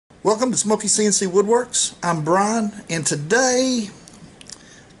Welcome to Smokey CNC Woodworks. I'm Brian, and today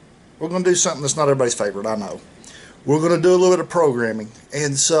we're going to do something that's not everybody's favorite, I know. We're going to do a little bit of programming,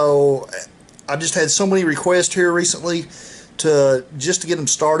 and so I just had so many requests here recently to get them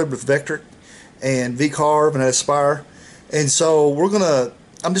started with Vktech and Vcarve and Aspire, and so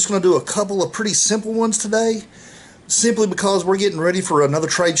I'm just going to do a couple of pretty simple ones today, simply because we're getting ready for another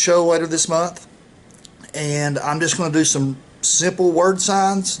trade show later this month, and I'm just going to do some simple word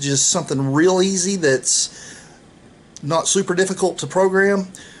signs, just something real easy that's not super difficult to program.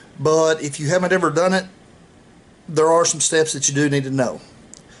 But if you haven't ever done it, there are some steps that you do need to know.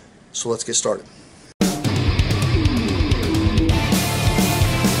 So let's get started.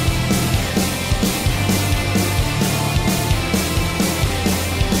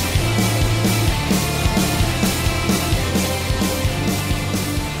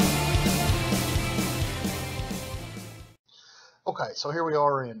 Okay, so here we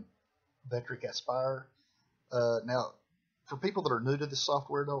are in Vktech Aspire. Now, for people that are new to this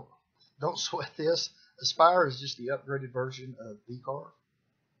software, don't sweat this. Aspire is just the upgraded version of Vcarve,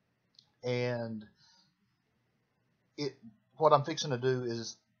 and what I'm fixing to do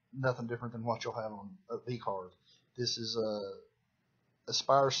is nothing different than what you'll have on Vcarve. This is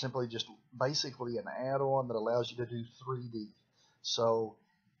Aspire, simply just basically an add-on that allows you to do 3D. So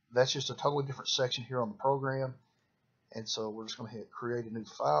that's just a totally different section here on the program. And so we're just going to hit create a new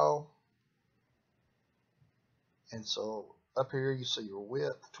file. And so up here you see your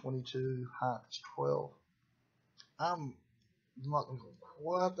width 22, height is 12. I'm not going to go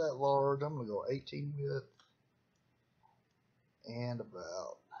quite that large. I'm going to go 18 width and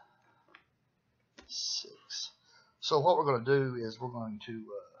about 6. So what we're going to do is I'm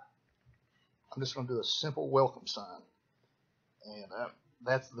just going to do a simple welcome sign. And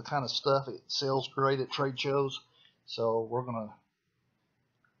that's the kind of stuff it sells great at trade shows. So we're going to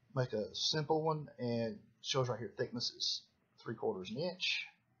make a simple one, and it shows right here thickness is 3/4 inch.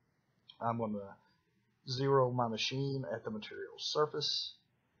 I'm going to zero my machine at the material surface.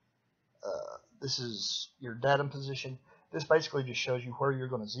 This is your datum position. This basically just shows you where you're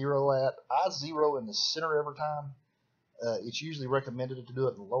going to zero at. I zero in the center every time. It's usually recommended to do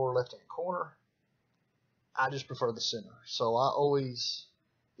it in the lower left hand corner. I just prefer the center. So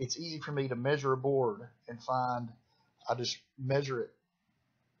it's easy for me to measure a board and I just measure it,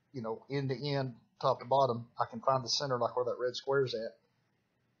 end to end, top to bottom. I can find the center, like where that red square is at,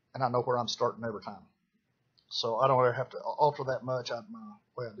 and I know where I'm starting every time. So I don't ever have to alter that much out my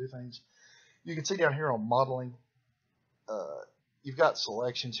way I do things. You can see down here on modeling, you've got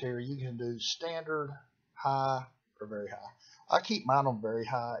selections here. You can do standard, high, or very high. I keep mine on very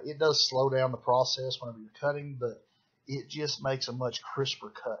high. It does slow down the process whenever you're cutting, but it just makes a much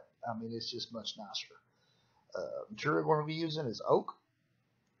crisper cut. I mean, it's just much nicer. Material we're going to be using is oak.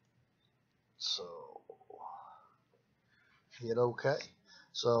 So hit OK.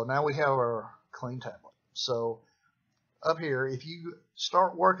 So now we have our clean tablet. So up here, if you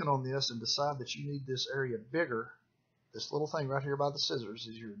start working on this and decide that you need this area bigger, this little thing right here by the scissors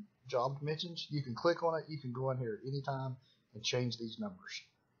is your job dimensions. You can click on it. You can go in here at any time and change these numbers.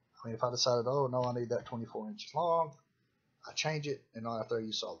 I mean, if I decided, oh no, I need that 24 inches long, I change it, and right there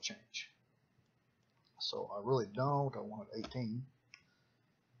you saw the change. So I really don't. I want it 18.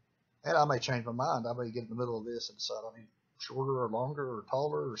 And I may change my mind. I may get in the middle of this and decide I need shorter or longer or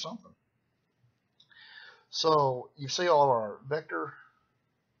taller or something. So you see all of our vector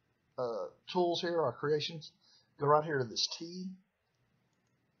tools here, our creations. Go right here to this T,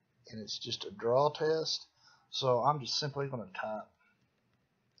 and it's just a draw test. So I'm just simply going to type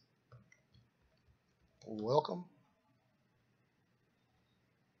welcome.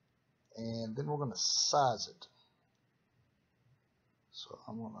 And then we're going to size it. So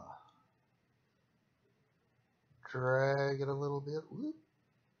I'm going to drag it a little bit. Whoop.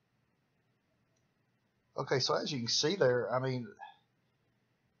 Okay, so as you can see there, I mean,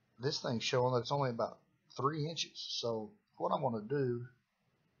 this thing's showing that it's only about 3 inches. So what I'm going to do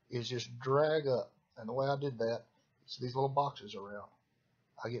is just drag up. And the way I did that is these little boxes around.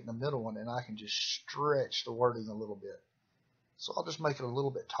 I get in the middle one, and I can just stretch the wording a little bit. So I'll just make it a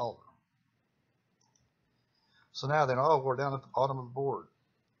little bit taller. So now then, we're down at the bottom of the board.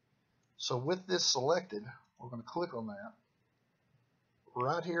 So with this selected, we're going to click on that.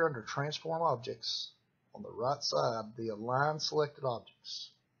 Right here under Transform Objects, on the right side, the Align Selected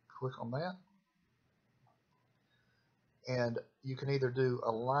Objects. Click on that. And you can either do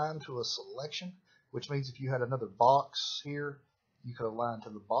Align to a selection, which means if you had another box here, you could align to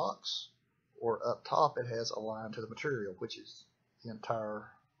the box, or up top it has Align to the material, which is the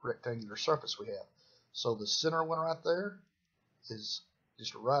entire rectangular surface we have. So the center one right there is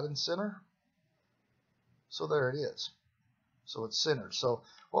just right in center. So there it is. So it's centered. So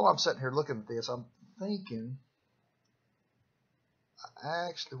while I'm sitting here looking at this, I'm thinking I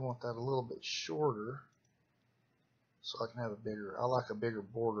actually want that a little bit shorter so I can have a bigger, I like a bigger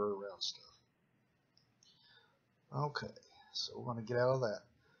border around stuff. Okay, so we're going to get out of that.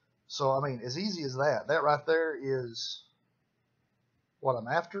 So, I mean, as easy as that. That right there is what I'm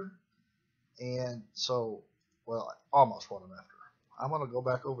after. And so, well, almost what I'm after. I'm going to go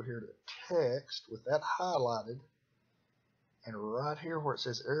back over here to text with that highlighted. And right here where it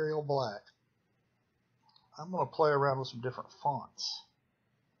says Arial Black, I'm going to play around with some different fonts.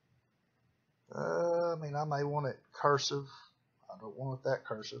 I mean, I may want it cursive. I don't want it that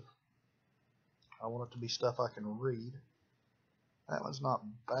cursive. I want it to be stuff I can read. That one's not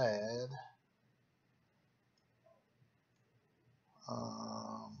bad.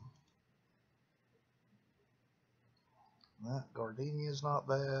 That gardenia is not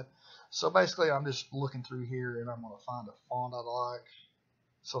bad. So basically, I'm just looking through here and I'm going to find a font I like.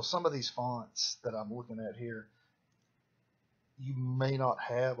 So some of these fonts that I'm looking at here, you may not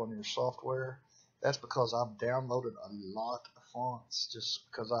have on your software. That's because I've downloaded a lot of fonts just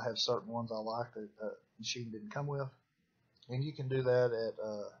because I have certain ones I like that the machine didn't come with. And you can do that at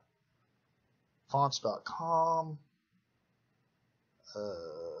fonts.com. I'm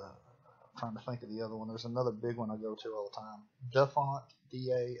trying to think of the other one. There's another big one I go to all the time. Dafont,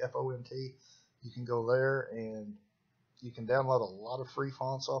 D-A-F-O-N-T. You can go there and you can download a lot of free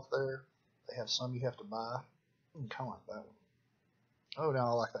fonts off there. They have some you have to buy. Kind of like that one. Oh, no,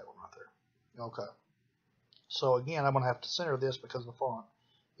 I like that one right there. Okay. So again, I'm going to have to center this because the font,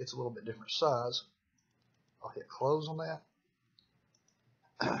 it's a little bit different size. I'll hit close on that.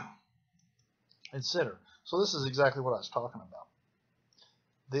 And center. So this is exactly what I was talking about.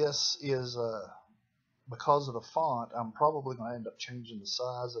 This is, because of the font, I'm probably going to end up changing the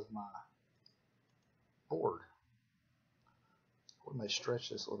size of my board. We may stretch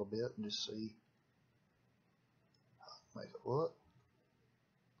this a little bit and just see how to make it look.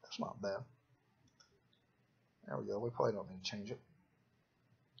 That's not bad. There we go. We probably don't need to change it.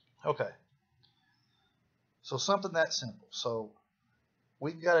 Okay. So something that simple. So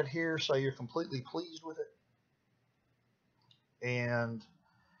we've got it here. So you're completely pleased with it. And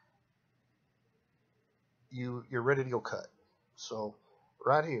you're ready to go cut. So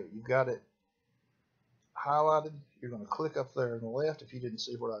right here, you've got it highlighted. You're going to click up there on the left if you didn't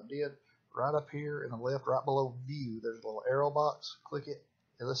see what I did. Right up here in the left, right below view, there's a little arrow box. Click it,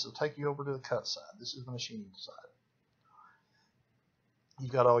 and this will take you over to the cut side. This is the machining side.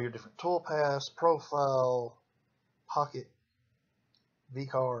 You've got all your different tool paths, profile, pocket,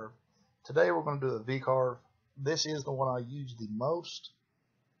 Vcarve. Today we're going to do a Vcarve. This is the one I use the most.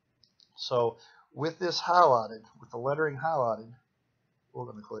 So with this highlighted, with the lettering highlighted, we're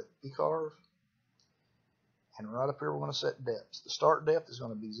going to click Vcarve. And right up here, we're going to set depths. The start depth is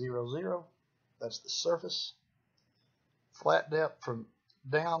going to be 0, 0. That's the surface. Flat depth from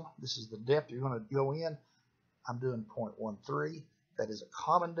down, this is the depth you're going to go in. I'm doing 0.13. That is a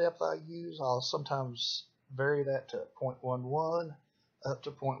common depth I use. I'll sometimes vary that to 0.11 up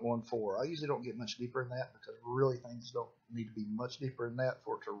to 0.14. I usually don't get much deeper than that because really things don't need to be much deeper than that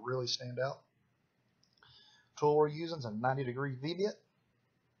for it to really stand out. Tool we're using is a 90-degree V-bit.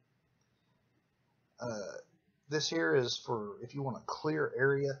 This here is for if you want a clear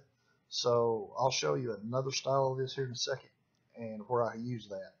area. So I'll show you another style of this here in a second and where I use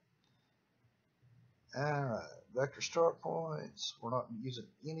that. Alright, vector start points. We're not using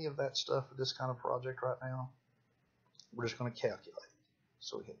any of that stuff for this kind of project right now. We're just going to calculate.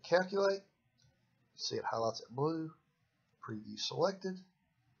 So we hit calculate. See it highlights it blue. Preview selected.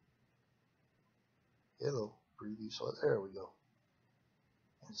 Hello, preview selected. There we go.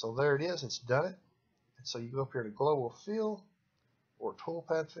 And so there it is. It's done it. And so you go up here to global fill or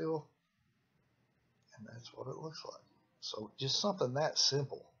toolpath fill, and that's what it looks like. So just something that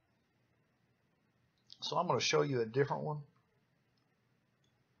simple. So I'm going to show you a different one.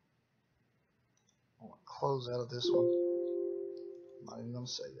 I'm going to close out of this one. I'm not even going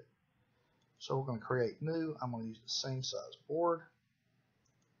to save it. So we're going to create new. I'm going to use the same size board.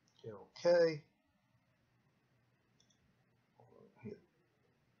 Hit OK. Hit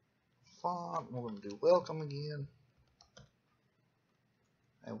font. We're going to do welcome again.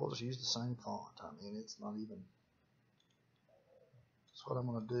 And we'll just use the same font. I mean, it's not even. So what I'm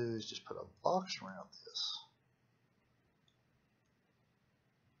going to do is just put a box around this.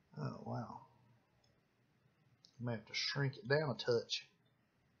 Oh, wow. You may have to shrink it down a touch.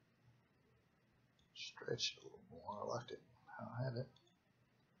 Stretch it a little more. I liked it how I had it.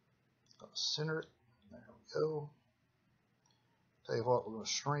 Going to center it. There we go. Tell you what, we're going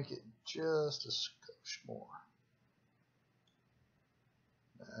to shrink it just a skosh more.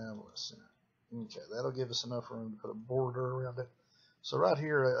 Now listen. Okay, that'll give us enough room to put a border around it. So right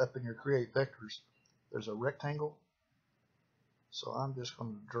here up in your create vectors, there's a rectangle. So I'm just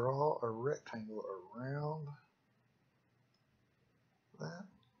going to draw a rectangle around that.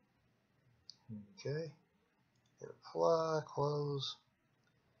 Okay. Hit apply, close.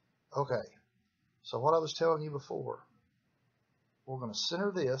 Okay. So what I was telling you before, we're going to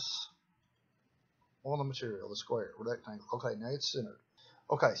center this on the material, the square, rectangle. Okay, now it's centered.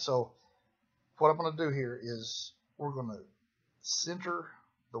 Okay, so what I'm going to do here is we're going to center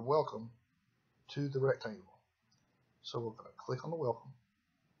the welcome to the rectangle. So we're going to click on the welcome,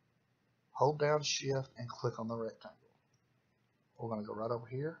 hold down shift and click on the rectangle. We're going to go right over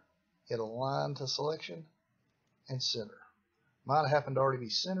here, hit align to selection and center. Mine happened to already be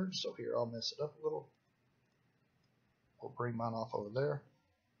centered, so here I'll mess it up a little. We'll bring mine off over there.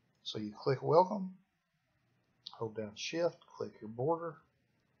 So you click welcome, hold down shift, click your border,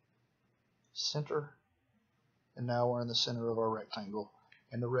 center, and now we're in the center of our rectangle,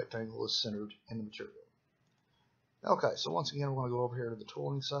 and the rectangle is centered in the material. Okay, so once again, we're going to go over here to the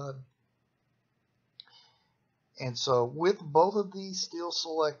tooling side. And so with both of these still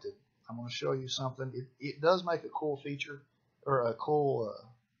selected, I'm going to show you something. It does make a cool feature, or a cool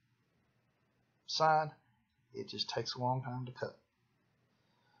sign. It just takes a long time to cut.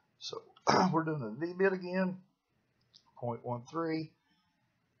 So we're doing a V-bit again, 0.13.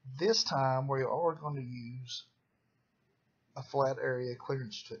 This time we are going to use a flat area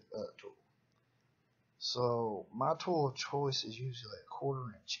clearance tool. So my tool of choice is usually a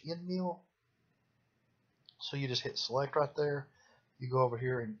 1/4 inch end mill. So you just hit select right there. You go over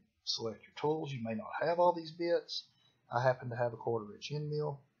here and select your tools. You may not have all these bits. I happen to have a 1/4 inch end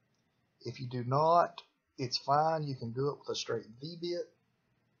mill. If you do not, it's fine. You can do it with a straight V-bit.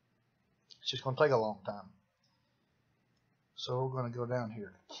 It's just going to take a long time. So we're going to go down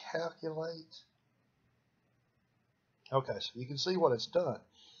here to calculate. Okay, so you can see what it's done.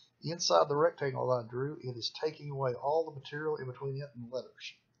 Inside the rectangle I drew, it is taking away all the material in between it and the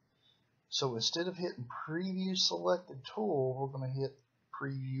letters. So instead of hitting preview selected tool, we're going to hit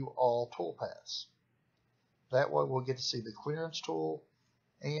preview all toolpaths. That way we'll get to see the clearance tool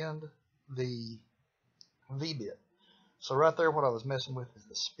and the V-bit. So right there what I was messing with is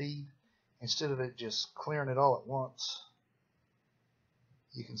the speed. Instead of it just clearing it all at once,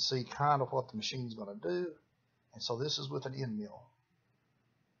 you can see kind of what the machine's going to do. And so this is with an end mill.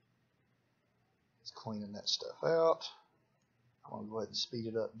 It's cleaning that stuff out. I'm going to go ahead and speed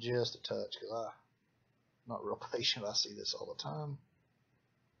it up just a touch because I'm not real patient. I see this all the time.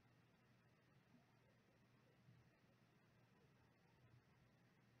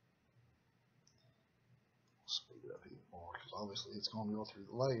 Speed it up even more because obviously it's going to go through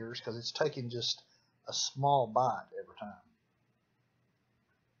the layers because it's taking just a small bite every time.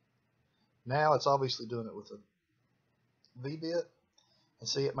 Now it's obviously doing it with a V-bit, and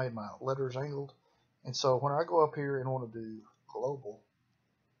see it made my letters angled. And so when I go up here and want to do global,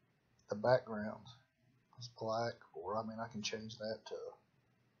 the background is black, or I mean I can change that to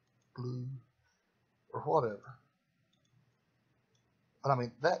blue or whatever. But I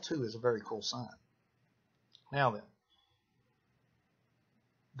mean that too is a very cool sign. Now then,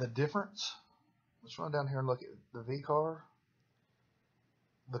 the difference, let's run down here and look at the Vcarve.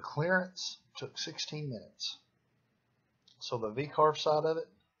 The clearance took 16 minutes. So the Vcarve side of it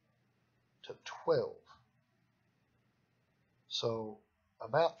took 12. So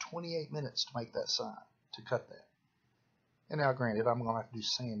about 28 minutes to make that sign, to cut that. And now granted, I'm going to have to do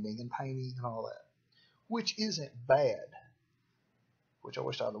sanding and painting and all that, which isn't bad. Which I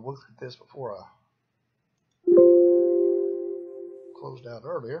wish I'd have looked at this before I closed out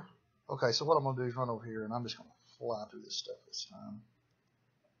earlier. Okay, so what I'm going to do is run over here and I'm just going to fly through this stuff this time.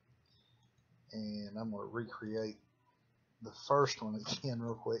 And I'm going to recreate the first one again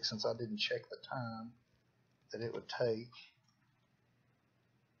real quick since I didn't check the time that it would take.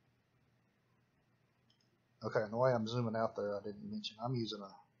 Okay, and the way I'm zooming out there, I didn't mention I'm using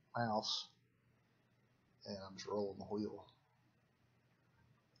a mouse and I'm just rolling the wheel.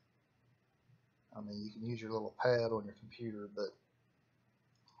 I mean, you can use your little pad on your computer, but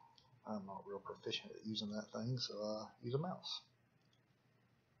I'm not real proficient at using that thing, so I use a mouse.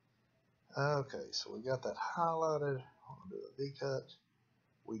 Okay, so we got that highlighted. I'm going to do a V-cut.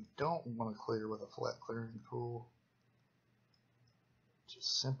 We don't want to clear with a flat clearing tool.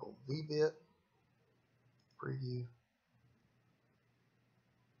 Just simple V-bit. Preview.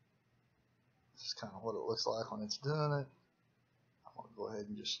 This is kind of what it looks like when it's doing it. I'm going to go ahead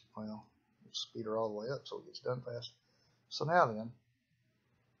and just, well, speed her all the way up so it gets done fast. So now then,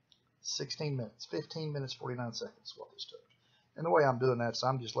 16 minutes, 15 minutes, 49 seconds what this took. And the way I'm doing that is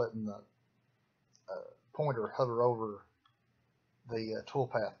I'm just letting the pointer hover over the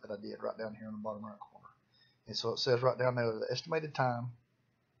toolpath that I did right down here in the bottom right corner. And so it says right down there the estimated time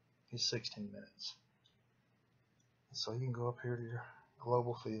is 16 minutes. So you can go up here to your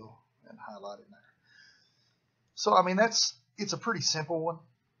global field and highlight it there. So I mean it's a pretty simple one.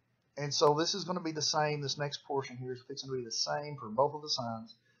 And so this is going to be the same. This next portion here is fixing to be the same for both of the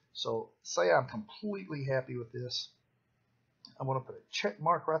signs. So say I'm completely happy with this. I'm going to put a check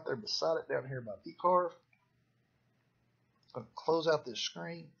mark right there beside it down here by Vcarve. I'm going to close out this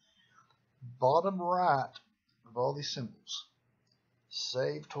screen. Bottom right of all these symbols,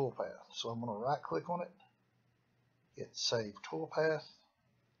 Save Toolpath. So I'm going to right click on it, hit Save Toolpath.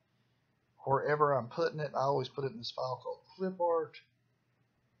 Wherever I'm putting it, I always put it in this file called Clip Art.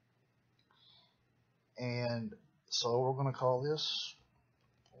 And so we're going to call this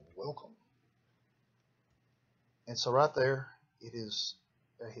Welcome. And so right there, it is,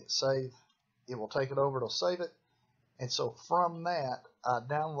 I hit save, it will take it over, it'll save it. And so from that, I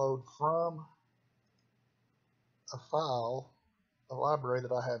download from a file, a library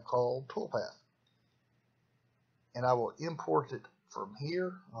that I have called Toolpath. And I will import it from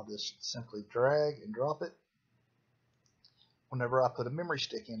here. I'll just simply drag and drop it. Whenever I put a memory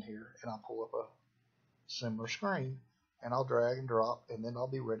stick in here and I pull up a similar screen, and I'll drag and drop, and then I'll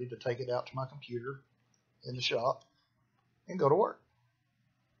be ready to take it out to my computer in the shop and go to work.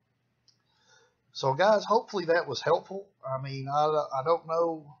 So guys, hopefully that was helpful. I mean, I don't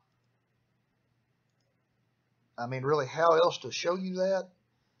know, I mean, really how else to show you that.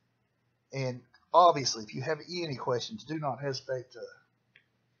 And obviously, if you have any questions, do not hesitate to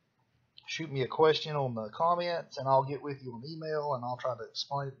shoot me a question on the comments, and I'll get with you on email, and I'll try to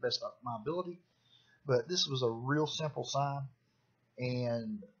explain it the best of my ability. But this was a real simple sign,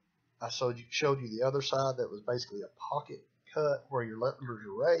 and I showed you the other side that was basically a pocket cut where your letters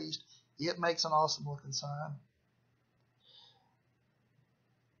are raised. It makes an awesome looking sign.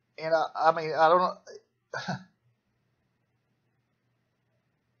 And I mean, I don't know.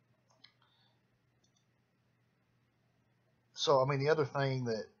 So, I mean, the other thing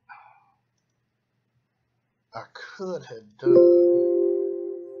that I could have done,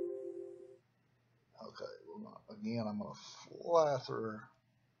 okay, well, again, I'm going to fly through.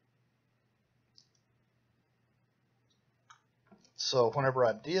 So, whenever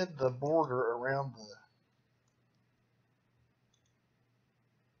I did the border around the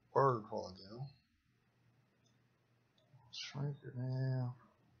word a while ago, shrink her down,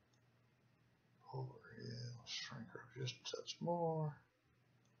 over here, shrink her just a touch more,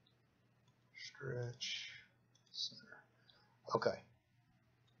 stretch, center. Okay,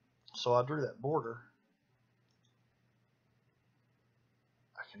 so I drew that border.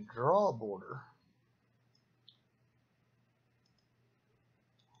 I can draw a border,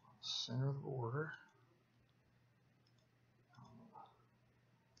 center of the border,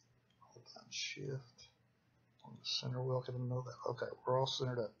 hold down shift on the center wheel, can I know that? Okay, we're all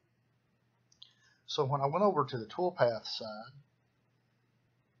centered up. So when I went over to the toolpath side,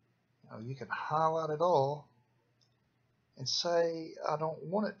 you can highlight it all and say I don't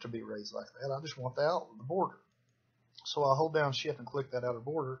want it to be raised like that. I just want the outline, the border. So I hold down shift and click that outer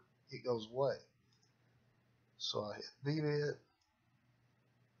border, it goes away. So I hit V-bit,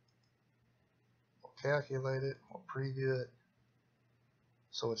 we'll calculate it, we'll preview it.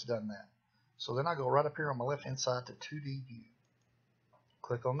 So it's done that. So then I go right up here on my left hand side to 2D view.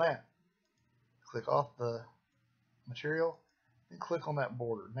 Click on that. Click off the material and click on that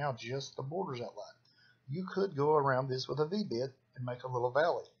border. Now just the border's outlined. You could go around this with a V-bit and make a little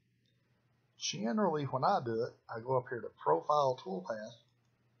valley. Generally, when I do it, I go up here to Profile Toolpath,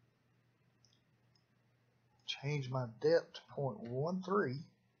 change my depth to 0.13,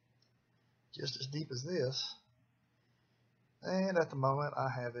 just as deep as this, and at the moment I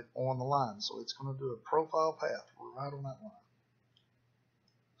have it on the line, so it's going to do a profile path right on that line.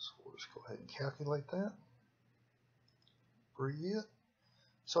 So we'll just go ahead and calculate that. Preview it.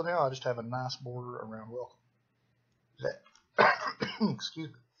 So now I just have a nice border around welcome. That, excuse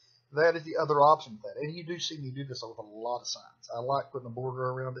me. That is the other option with that. And you do see me do this with a lot of signs. I like putting a border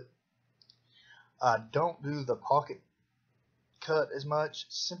around it. I don't do the pocket cut as much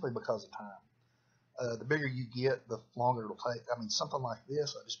simply because of time. The bigger you get, the longer it'll take. I mean, something like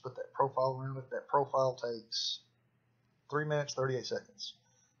this, I just put that profile around it. That profile takes 3 minutes, 38 seconds.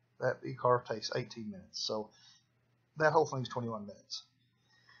 That Vcarve takes 18 minutes. So that whole thing's 21 minutes.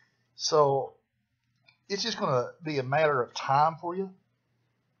 So it's just going to be a matter of time for you.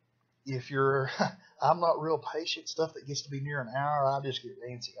 If you're, I'm not real patient. Stuff that gets to be near an hour, I just get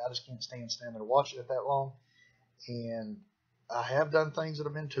antsy. I just can't stand there watching it that long. And I have done things that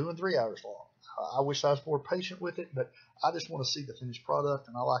have been 2 and 3 hours long. I wish I was more patient with it, but I just want to see the finished product,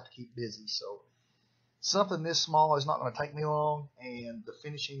 and I like to keep busy. So something this small is not going to take me long, and the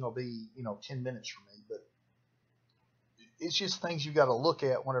finishing will be, 10 minutes for me. But it's just things you got to look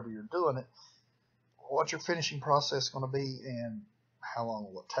at whenever you're doing it. What's your finishing process going to be, and how long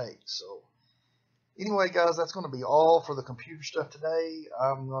will it take? So anyway, guys, that's going to be all for the computer stuff today.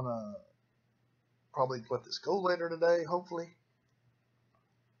 I'm going to probably let this go later today, hopefully.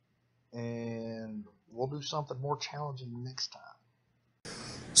 And we'll do something more challenging next time.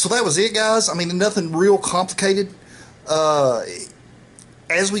 So that was it, guys. I mean, nothing real complicated.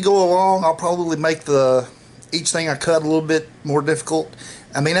 As we go along, I'll probably make each thing I cut a little bit more difficult.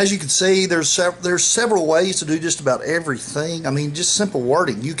 I mean, as you can see, there's several ways to do just about everything. I mean, just simple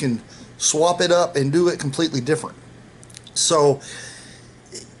wording. You can swap it up and do it completely different. So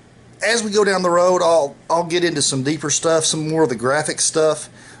as we go down the road, I'll get into some deeper stuff, some more of the graphic stuff.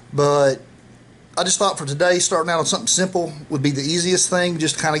 But I just thought for today, starting out on something simple would be the easiest thing,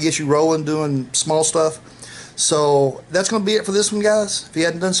 just to kind of get you rolling doing small stuff. So that's going to be it for this one, guys. If you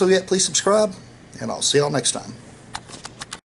hadn't done so yet, please subscribe, and I'll see y'all next time.